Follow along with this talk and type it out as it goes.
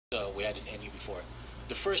had in NU before.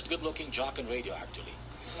 The first good-looking jock on radio, actually.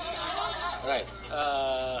 Right.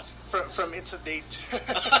 From It's a Date.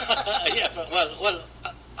 Yeah,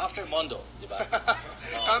 after Mondo, di ba?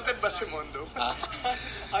 Counted ba si Mondo?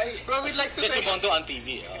 Well, we'd like to Si thank... Mondo on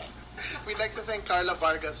TV. We'd like to thank Carla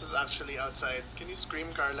Vargas, who's actually outside. Can you scream,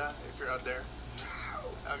 Carla, if you're out there?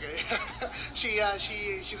 Okay.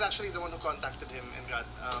 She's actually the one who contacted him and got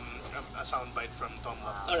a soundbite from Tom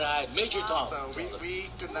Lupton. All right, Major Tom. So we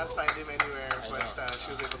could not find him anywhere, but she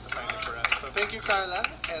was able to find it for us. So thank you, Carla.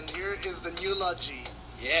 And here is the new logi.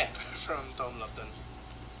 Yeah. From Tom Lupton.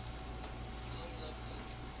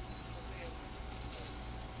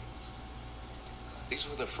 These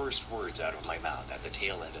were the first words out of my mouth at the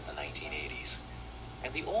tail end of the 1980s,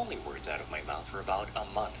 and the only words out of my mouth for about a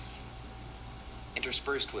month.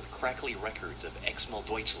 Interspersed with crackly records of Exmal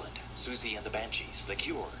Deutschland, Susie and the Banshees, The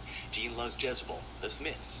Cure, Gene Loves Jezebel, The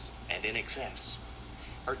Smiths, and In Excess.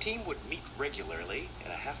 Our team would meet regularly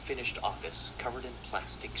in a half-finished office covered in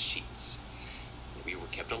plastic sheets. We were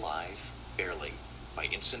kept alive, barely, by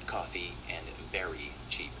instant coffee and very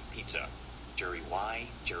cheap pizza. Jerry Y,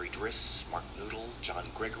 Jerry Driss, Mark Noodle, John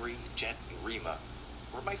Gregory, Jet, and Rima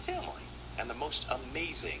were my family, and the most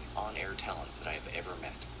amazing on-air talents that I have ever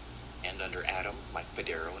met. And under Adam, Mike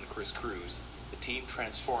Padero, and Chris Cruz, the team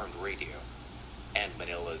transformed radio and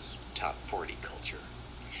Manila's top 40 culture.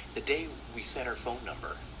 The day we set our phone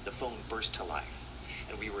number, the phone burst to life,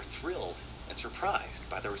 and we were thrilled and surprised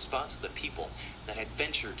by the response of the people that had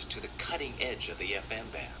ventured to the cutting edge of the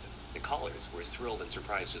FM band. The callers were as thrilled and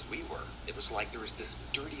surprised as we were. It was like there was this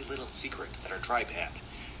dirty little secret that our tribe had.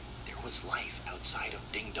 There was life outside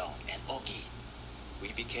of Ding Dong and Ogie.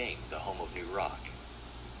 We became the home of new rock.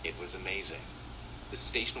 It was amazing. The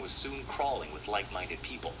station was soon crawling with like-minded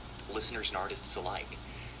people, listeners and artists alike.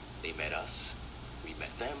 They met us, we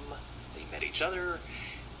met them, they met each other,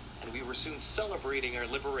 and we were soon celebrating our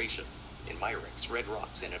liberation. In Myrick's, Red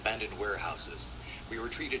Rocks, and abandoned warehouses, we were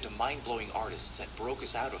treated to mind-blowing artists that broke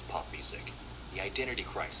us out of pop music. The Identity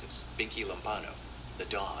Crisis, Binky Lampano, The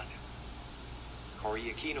Dawn. Cory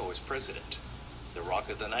Aquino was president. The rock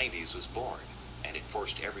of the 90s was born, and it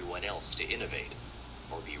forced everyone else to innovate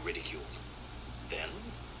or be ridiculed. Then,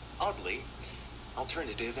 oddly,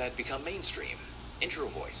 alternative had become mainstream. Intro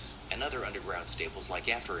Voice and other underground staples like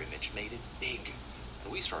Afterimage made it big,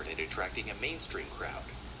 and we started attracting a mainstream crowd.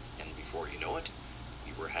 And before you know it,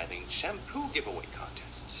 we were having shampoo giveaway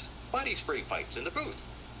contests, body spray fights in the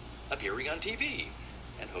booth, appearing on TV,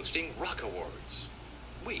 and hosting rock awards.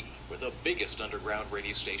 We were the biggest underground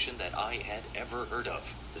radio station that I had ever heard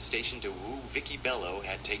of. The station to woo Vicky Bello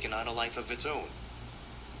had taken on a life of its own.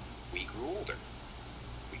 We grew older.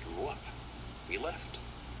 We grew up. We left.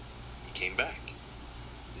 We came back.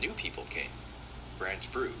 New people came. France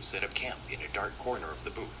Brew set up camp in a dark corner of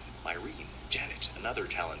the booth. Irene, Janet, and other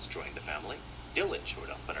talents joined the family. Dylan showed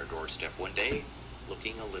up on our doorstep one day,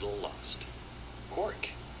 looking a little lost.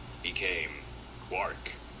 Quark became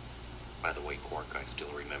Quark. By the way, Quark, I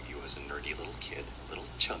still remember you as a nerdy little kid, a little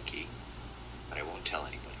chunky, but I won't tell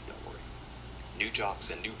anybody, don't worry. New jocks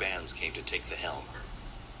and new bands came to take the helm.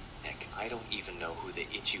 Heck, I don't even know who the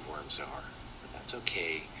Itchy Worms are, but that's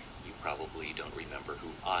okay. You probably don't remember who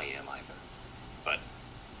I am either. But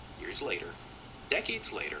years later,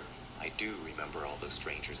 decades later, I do remember all those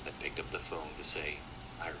strangers that picked up the phone to say,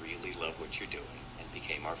 I really love what you're doing, and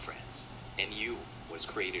became our friends. And you was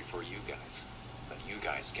created for you guys, but you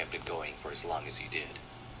guys kept it going for as long as you did.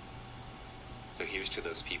 So here's to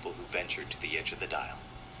those people who ventured to the edge of the dial.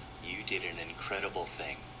 You did an incredible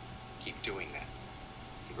thing. Keep doing that.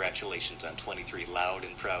 Congratulations on 23 loud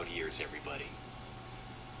and proud years, everybody.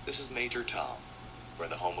 This is Major Tom for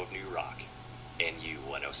the home of new rock, NU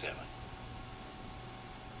 107.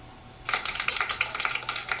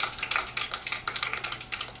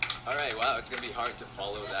 Alright, wow, it's going to be hard to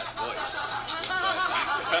follow that voice.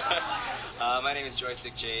 But, my name is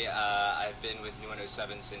Joystick Jay. I've been with New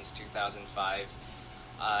 107 since 2005.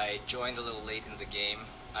 I joined a little late in the game.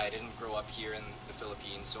 I didn't grow up here in the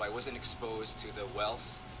Philippines, so I wasn't exposed to the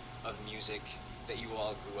wealth of music that you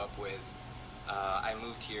all grew up with. I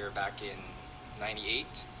moved here back in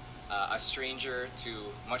 '98, a stranger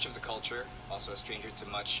to much of the culture, also a stranger to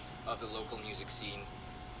much of the local music scene.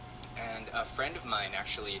 And a friend of mine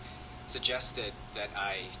actually suggested that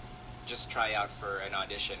I just try out for an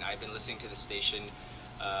audition. I've been listening to the station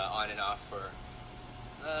on and off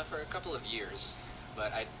for a couple of years,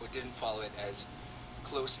 but I didn't follow it as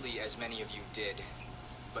closely as many of you did.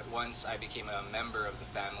 But once I became a member of the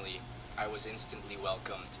family, I was instantly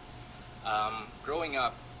welcomed. Growing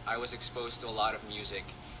up, I was exposed to a lot of music,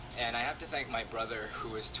 and I have to thank my brother,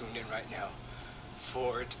 who is tuned in right now,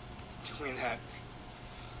 for doing that.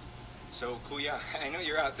 So, Kuya, I know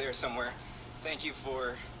you're out there somewhere. Thank you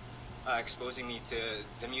for exposing me to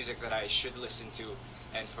the music that I should listen to,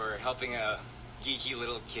 and for helping a geeky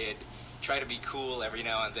little kid try to be cool every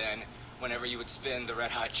now and then whenever you would spin the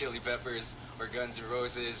Red Hot Chili Peppers or Guns N'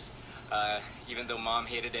 Roses, even though Mom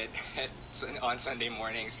hated it on Sunday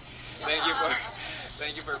mornings. Thank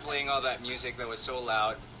you for playing all that music that was so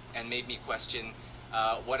loud and made me question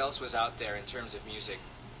what else was out there in terms of music.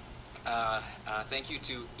 Thank you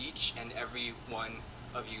to each and every one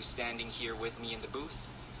of you standing here with me in the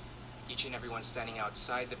booth, each and everyone standing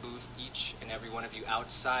outside the booth, each and every one of you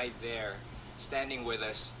outside there standing with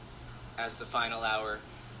us as the final hour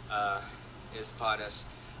is upon us.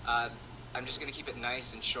 I'm just going to keep it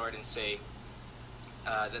nice and short and say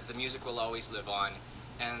that the music will always live on.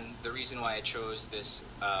 And the reason why I chose this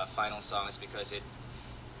final song is because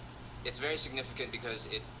it's very significant, because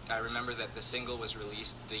I remember that the single was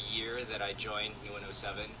released the year that I joined New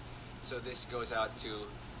 107. So this goes out to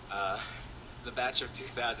the batch of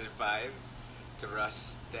 2005, to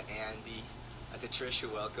Russ, to Andy, to Trish, who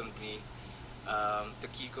welcomed me, to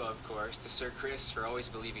Kiko, of course, to Sir Chris for always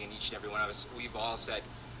believing in each and every one of us. We've all said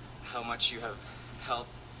how much you have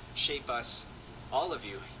helped shape us, all of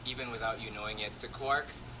you, even without you knowing it. To Quark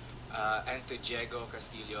and to Diego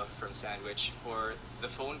Castillo from Sandwich for the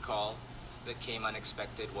phone call that came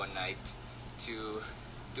unexpected one night to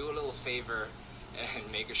do a little favor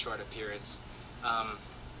and make a short appearance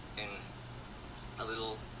in a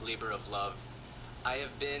little labor of love. I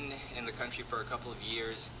have been in the country for a couple of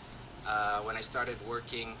years. When I started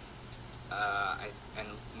working and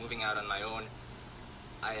moving out on my own,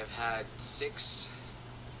 I have had six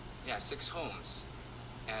homes,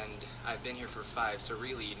 and I've been here for 5. So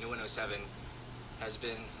really, New 107 has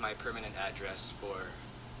been my permanent address for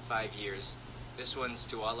 5 years. This one's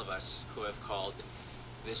to all of us who have called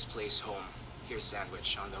this place home. Here's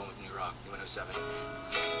Sandwich on the home of New Rock, New 107.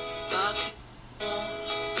 Bakit mo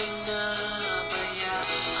pinabayaan?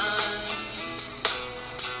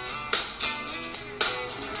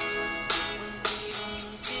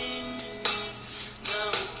 Unti-unting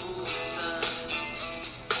naubusan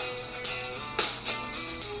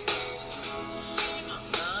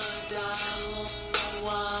mga dahong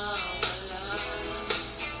nawawala.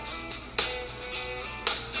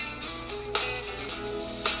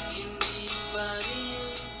 Hindi pa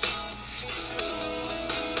rin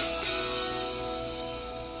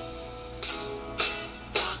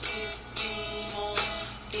bakit di mo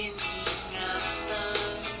iningatan?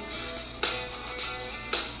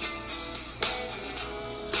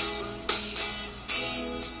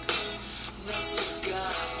 Unti-unting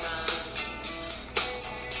nasugatan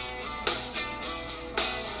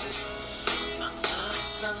mga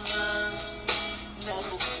sangang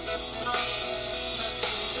nabuksan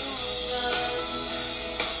nasulungan.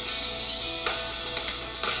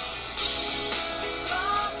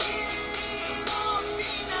 Bakit di mo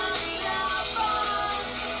pinaglaban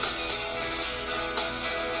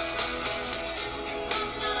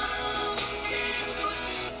ang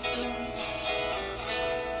aking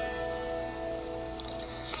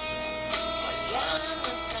wala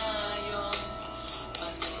na tayong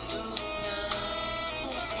masilungan?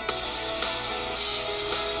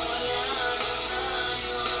 Wala na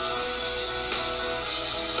tayong,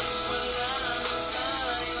 wala na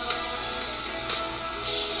tayong,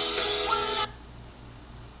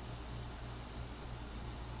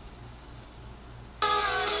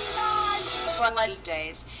 For many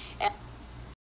days,